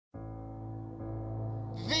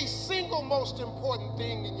the single most important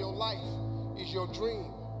thing in your life is your dream.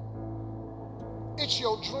 It's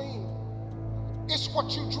your dream. It's what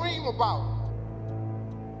you dream about.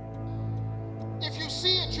 If you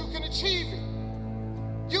see it, you can achieve it.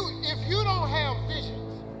 If you don't have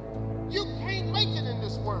visions, you can't make it in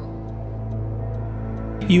this world.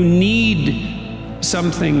 You need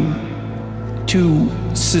something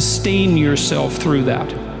to sustain yourself through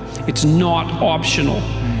that. It's not optional,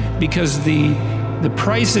 because the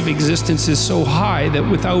price of existence is so high that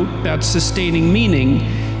without that sustaining meaning,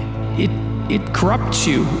 it corrupts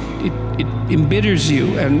you, it embitters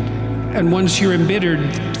you, and once you're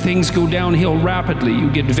embittered, things go downhill rapidly. You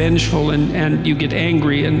get vengeful and you get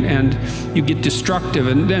angry and you get destructive,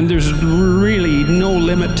 and there's really no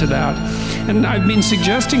limit to that. And I've been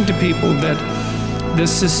suggesting to people that the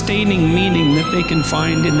sustaining meaning that they can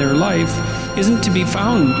find in their life isn't to be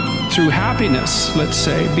found through happiness, let's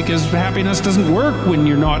say, because happiness doesn't work when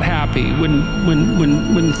you're not happy,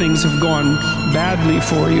 when things have gone badly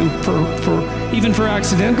for you, even for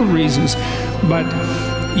accidental reasons. But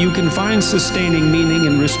you can find sustaining meaning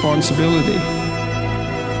in responsibility.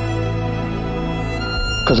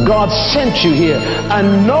 Because God sent you here,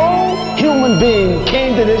 and no human being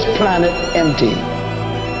came to this planet empty.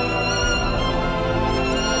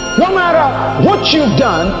 No matter what you've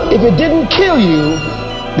done, if it didn't kill you,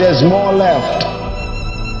 there's more left.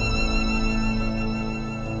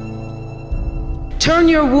 Turn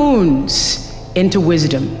your wounds into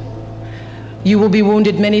wisdom. You will be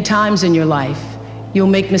wounded many times in your life. You'll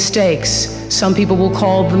make mistakes. Some people will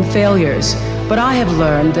call them failures. But I have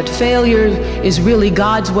learned that failure is really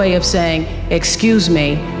God's way of saying, excuse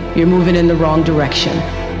me, you're moving in the wrong direction.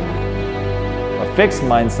 A fixed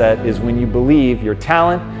mindset is when you believe your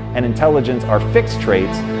talent and intelligence are fixed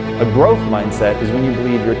traits. A growth mindset is when you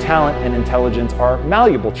believe your talent and intelligence are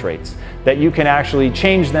malleable traits, that you can actually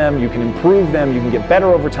change them, you can improve them, you can get better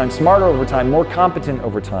over time, smarter over time, more competent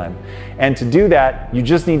over time. And to do that, you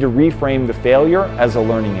just need to reframe the failure as a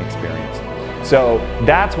learning experience. So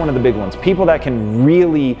that's one of the big ones. People that can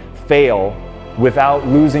really fail without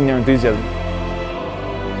losing their enthusiasm.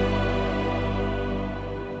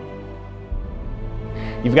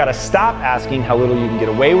 You've got to stop asking how little you can get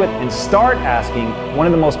away with and start asking one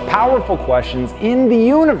of the most powerful questions in the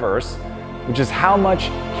universe, which is how much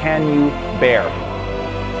can you bear?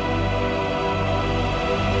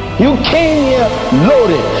 You came here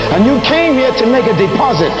loaded, and you came here to make a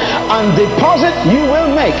deposit. And deposit you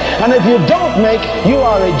will make. And if you don't make, you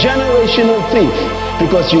are a generational thief,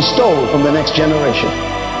 because you stole from the next generation.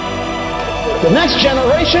 The next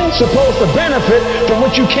generation is supposed to benefit from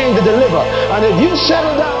what you came to deliver. And if you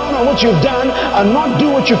settle down on what you've done and not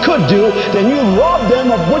do what you could do, then you rob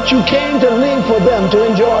them of what you came to leave for them to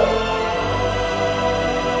enjoy.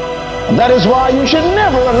 And that is why you should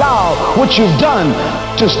never allow what you've done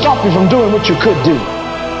to stop you from doing what you could do.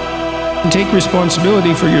 Take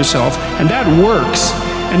responsibility for yourself, and that works.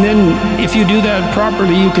 And then if you do that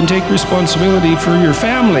properly, you can take responsibility for your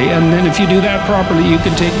family. And then if you do that properly, you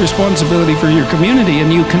can take responsibility for your community.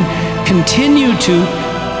 And you can continue to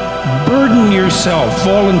burden yourself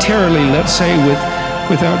voluntarily, let's say, with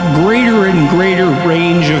a greater and greater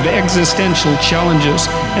range of existential challenges.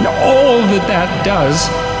 And all that that does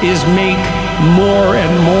is make more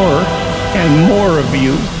and more and more of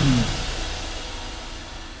you.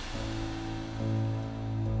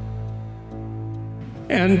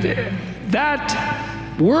 And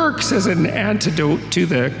that works as an antidote to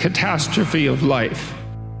the catastrophe of life.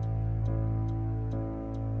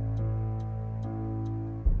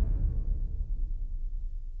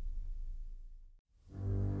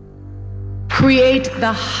 Create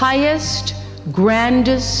the highest,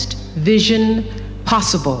 grandest vision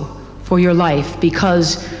possible for your life,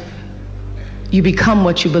 because you become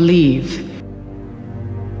what you believe.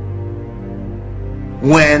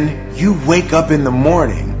 When you wake up in the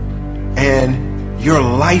morning and your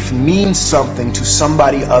life means something to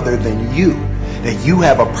somebody other than you, that you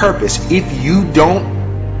have a purpose. If you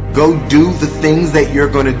don't go do the things that you're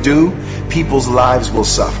going to do, people's lives will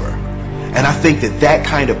suffer. And I think that that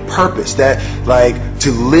kind of purpose, that like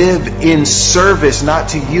to live in service, not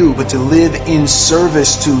to you, but to live in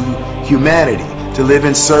service to humanity, to live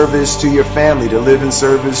in service to your family, to live in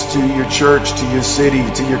service to your church, to your city,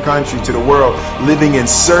 to your country, to the world. Living in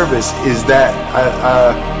service is that,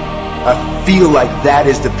 I feel like that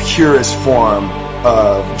is the purest form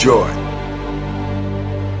of joy.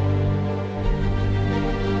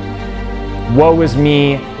 Woe is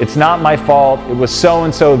me, it's not my fault, it was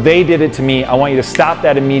so-and-so, they did it to me. I want you to stop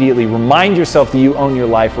that immediately. Remind yourself that you own your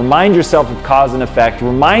life. Remind yourself of cause and effect.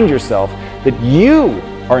 Remind yourself that you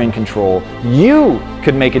are in control. You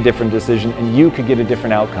could make a different decision and you could get a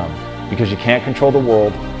different outcome, because you can't control the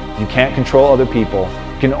world, you can't control other people,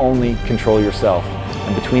 you can only control yourself.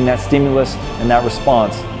 And between that stimulus and that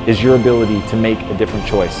response is your ability to make a different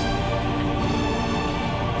choice.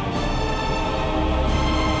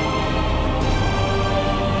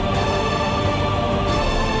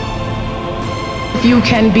 If you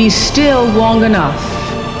can be still long enough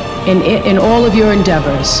in all of your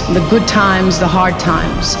endeavors, the good times, the hard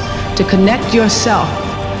times, to connect yourself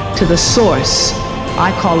to the source.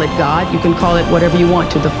 I call it God. You can call it whatever you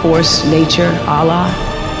want, to the force, nature, Allah,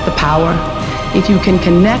 the power. If you can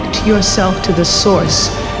connect yourself to the source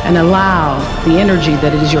and allow the energy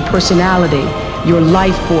that is your personality, your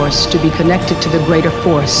life force, to be connected to the greater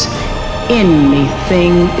force,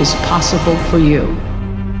 anything is possible for you.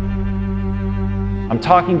 I'm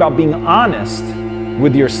talking about being honest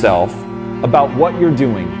with yourself about what you're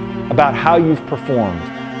doing, about how you've performed,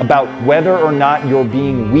 about whether or not you're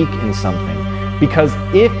being weak in something. Because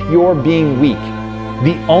if you're being weak,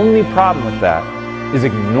 the only problem with that is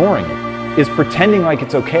ignoring it, is pretending like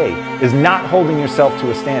it's okay, is not holding yourself to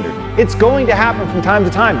a standard. It's going to happen from time to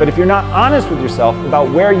time, but if you're not honest with yourself about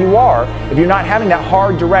where you are, if you're not having that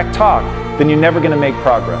hard, direct talk, then you're never going to make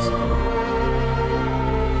progress.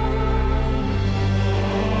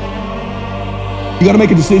 You got to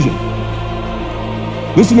make a decision.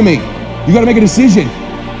 Listen to me. You got to make a decision.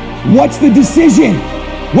 What's the decision?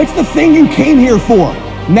 What's the thing you came here for?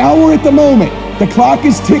 Now we're at the moment. The clock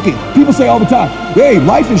is ticking. People say all the time, hey,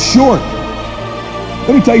 life is short.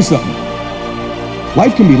 Let me tell you something.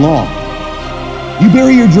 Life can be long. You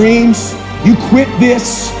bury your dreams, you quit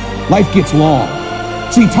this, life gets long.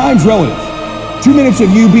 See, time's relative. 2 minutes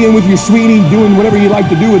of you being with your sweetie, doing whatever you like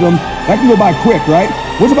to do with them, that can go by quick, right?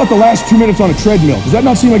 What's about the last 2 minutes on a treadmill? Does that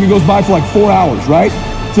not seem like it goes by for like 4 hours, right?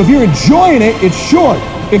 So if you're enjoying it, it's short.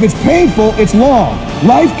 If it's painful, it's long.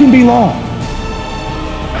 Life can be long.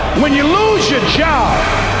 When you lose your job,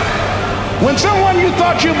 when someone you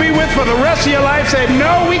thought you'd be with for the rest of your life said,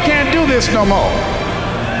 no, we can't do this no more,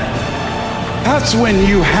 that's when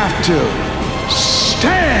you have to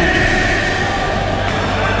stand.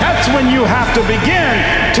 That's when you have to begin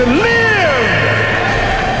to live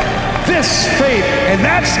this faith. And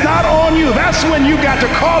that's not on you. That's when you got to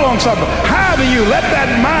call on something. How do you let that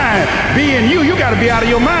mind be in you? You got to be out of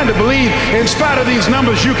your mind to believe in spite of these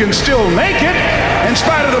numbers you can still make it. In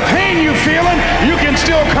spite of the pain you're feeling, you can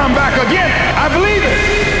still come back again. I believe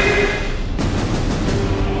it.